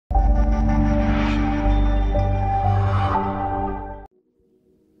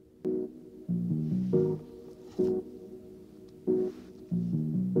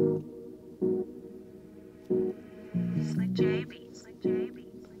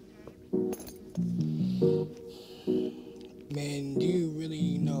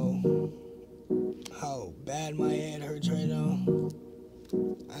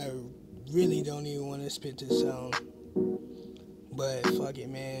spit this sound. But fuck it,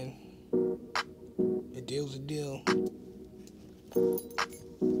 man. A deal's a deal.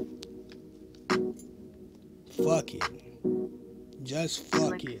 Fuck it. Just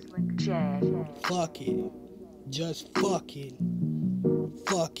fuck it. Fuck it. Just fuck it.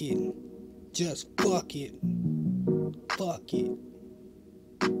 Fuck it. Just fuck it. Fuck it.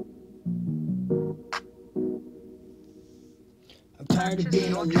 I'm tired of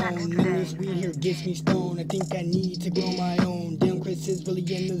being alone. None of this weed here gets me stoned. I think I need to grow my own. Damn, Chris is really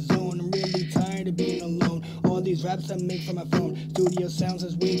in the zone. I'm really tired of being alone. All these raps I make from my phone. Studio sounds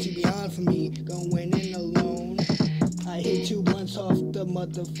is way too beyond for me. Going in alone. I hit 2 blunts off the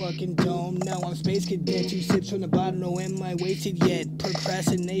motherfucking dome. Now I'm space cadet, 2 sips from the bottle. No, am I wasted yet?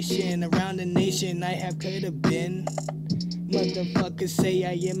 Procrastination around the nation. I have could have been. Motherfuckers say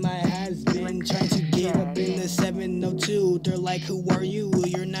I am my has-been. Trying to get up in the 702. They're like, who are you?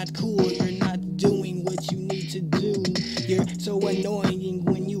 You're not cool. You're not doing what you need to do. You're so annoying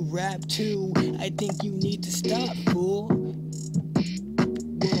when you rap too. I think you need to stop, fool.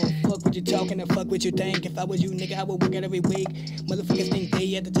 Whoa, fuck what you talking and fuck what you think. If I was you, nigga, I would work out every week. Motherfuckers think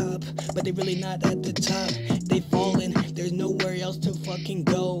they at the top, but they really not at the top. They falling. There's nowhere else to fucking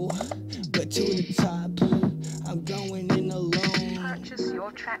go but to the top. I'm going in alone. Purchase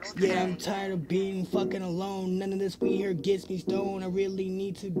your tracks today. Yeah, I'm tired of being fucking alone. None of this weed here gets me stoned. I really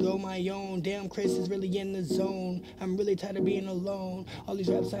need to go my own. Damn, Chris is really in the zone. I'm really tired of being alone. All these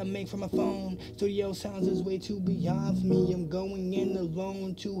raps I make from my phone. Studio sounds is way too beyond for me. I'm going in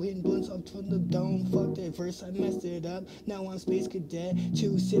alone. 2 hidden blunts up from the dome. Fuck that verse, I messed it up. Now I'm space cadet.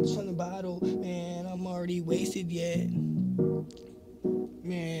 2 sips from the bottle. Man, I'm already wasted yet.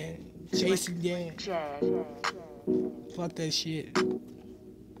 Man, chasing yet. Fuck that shit.